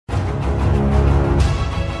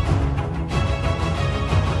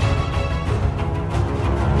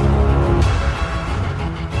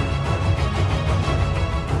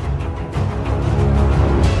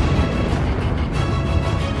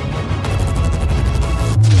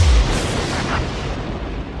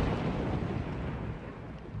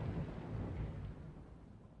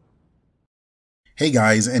Hey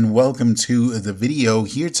guys, and welcome to the video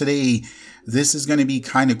here today. This is going to be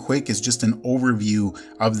kind of quick. It's just an overview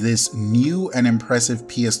of this new and impressive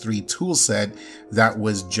PS3 toolset that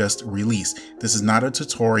was just released. This is not a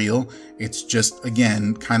tutorial. It's just,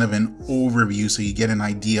 again, kind of an overview so you get an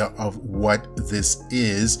idea of what this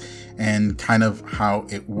is and kind of how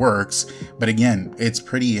it works. But again, it's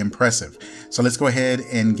pretty impressive. So let's go ahead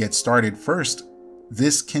and get started. First,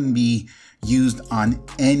 this can be used on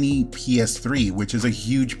any PS3, which is a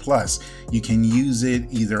huge plus. You can use it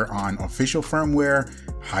either on official firmware,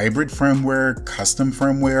 hybrid firmware, custom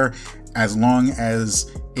firmware, as long as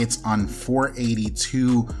it's on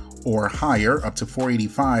 482 or higher, up to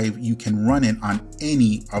 485, you can run it on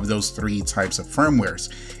any of those three types of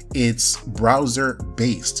firmwares. It's browser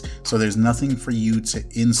based, so there's nothing for you to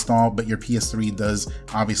install, but your PS3 does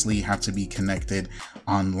obviously have to be connected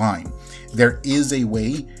online. There is a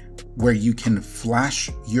way where you can flash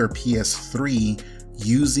your PS3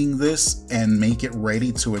 using this and make it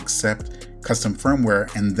ready to accept custom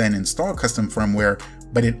firmware and then install custom firmware,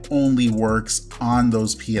 but it only works on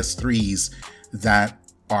those PS3s that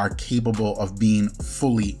are capable of being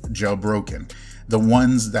fully jailbroken. The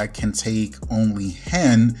ones that can take only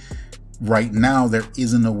HEN, right now there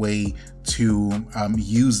isn't a way to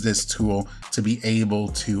use this tool to be able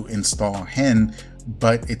to install HEN,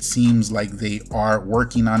 but it seems like they are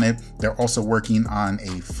working on it. They're also working on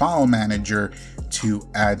a file manager to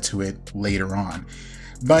add to it later on.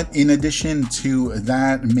 But in addition to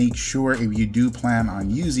that, make sure if you do plan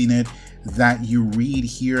on using it that you read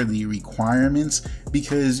here the requirements,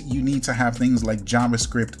 because you need to have things like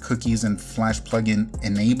JavaScript, cookies, and Flash plugin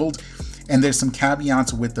enabled. And there's some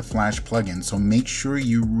caveats with the Flash plugin, so make sure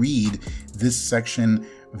you read this section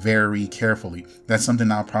very carefully. That's something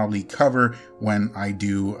I'll probably cover when I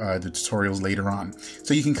do the tutorials later on.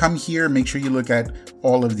 So you can come here, make sure you look at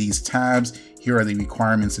all of these tabs. Here are the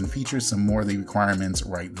requirements and features, some more of the requirements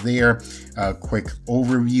right there. A quick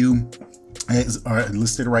overview is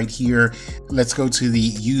listed right here. Let's go to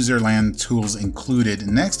the userland tools included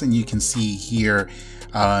next, and you can see here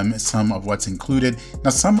some of what's included.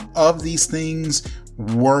 Now, some of these things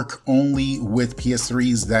work only with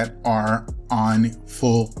PS3s that are on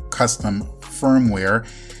full custom firmware.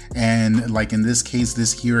 And like in this case,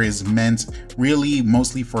 this here is meant really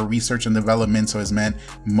mostly for research and development, so it's meant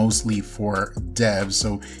mostly for devs,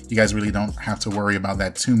 so you guys really don't have to worry about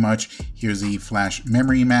that too much. Here's the Flash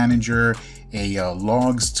Memory Manager, a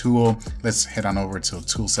logs tool. Let's head on over to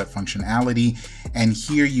toolset functionality, and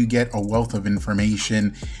here you get a wealth of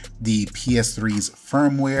information. The PS3's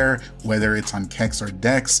firmware, whether it's on Kex or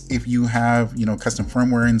Dex, if you have, custom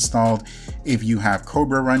firmware installed. If you have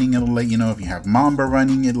Cobra running, it'll let you know. If you have Mamba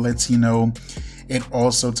running, it lets you know. It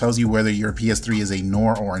also tells you whether your PS3 is a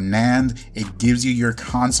NOR or NAND. It gives you your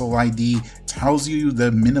console ID, tells you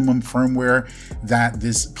the minimum firmware that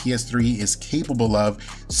this PS3 is capable of.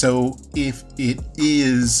 So if it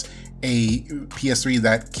is a PS3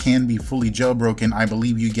 that can be fully jailbroken, I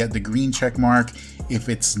believe you get the green check mark. If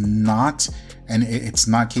it's not, and it's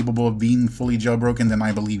not capable of being fully jailbroken, then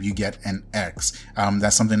I believe you get an X.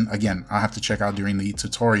 That's something, again, I'll have to check out during the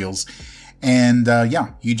tutorials. And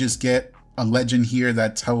yeah, you just get a legend here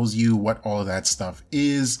that tells you what all of that stuff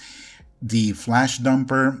is. The Flash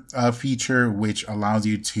Dumper feature, which allows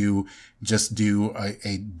you to just do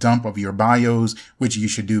a dump of your BIOS, which you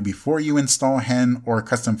should do before you install HEN or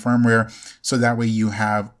custom firmware, so that way you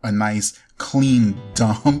have a nice clean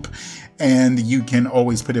dump and you can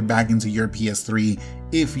always put it back into your PS3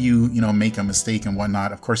 if you make a mistake and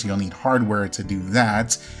whatnot. Of course, you'll need hardware to do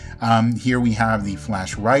that. Here we have the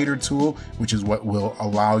Flash Writer tool, which is what will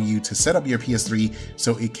allow you to set up your PS3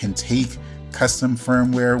 so it can take custom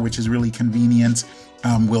firmware, which is really convenient.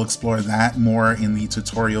 We'll explore that more in the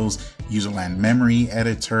tutorials. Userland memory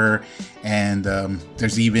editor, and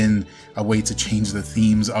there's even a way to change the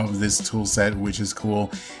themes of this tool set, which is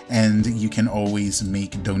cool. And you can always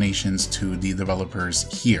make donations to the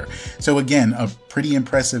developers here. So again, a pretty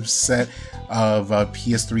impressive set of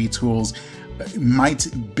PS3 tools. My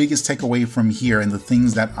biggest takeaway from here, and the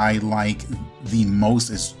things that I like the most,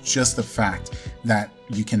 is just the fact that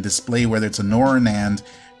you can display whether it's a NOR or NAND,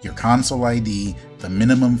 your console ID, the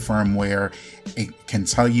minimum firmware. It can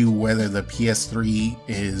tell you whether the PS3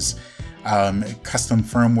 is custom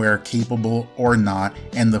firmware capable or not,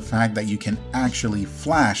 and the fact that you can actually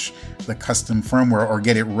flash the custom firmware or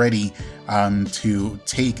get it ready to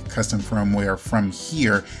take custom firmware from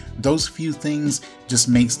here. Those few things just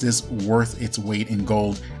makes this worth its weight in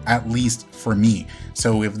gold, at least for me.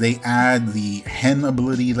 So if they add the HEN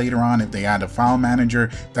ability later on, if they add a file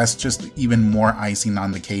manager, that's just even more icing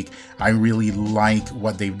on the cake. I really like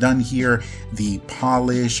what they've done here. The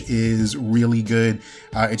polish is really good.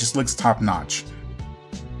 It just looks top notch.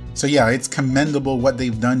 So yeah, it's commendable what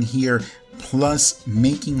they've done here. Plus,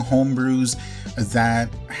 making homebrews that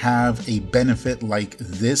have a benefit like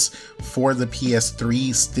this for the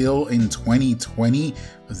PS3 still in 2020,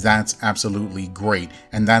 that's absolutely great.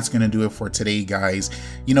 And that's going to do it for today, guys.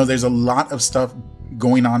 You know, there's a lot of stuff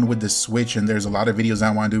going on with the Switch, and there's a lot of videos I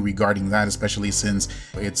want to do regarding that, especially since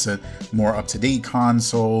it's a more up-to-date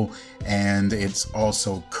console and it's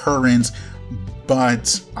also current.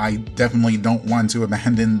 But I definitely don't want to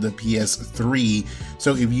abandon the PS3.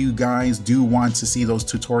 So if you guys do want to see those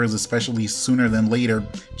tutorials, especially sooner than later,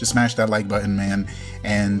 just smash that like button, man.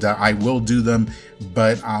 And I will do them,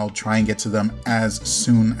 but I'll try and get to them as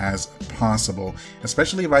soon as possible,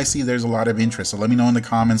 especially if I see there's a lot of interest. So let me know in the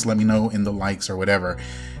comments, let me know in the likes or whatever.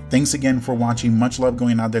 Thanks again for watching. Much love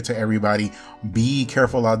going out there to everybody. Be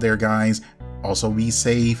careful out there, guys. Also be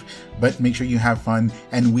safe, but make sure you have fun,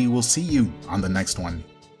 and we will see you on the next one.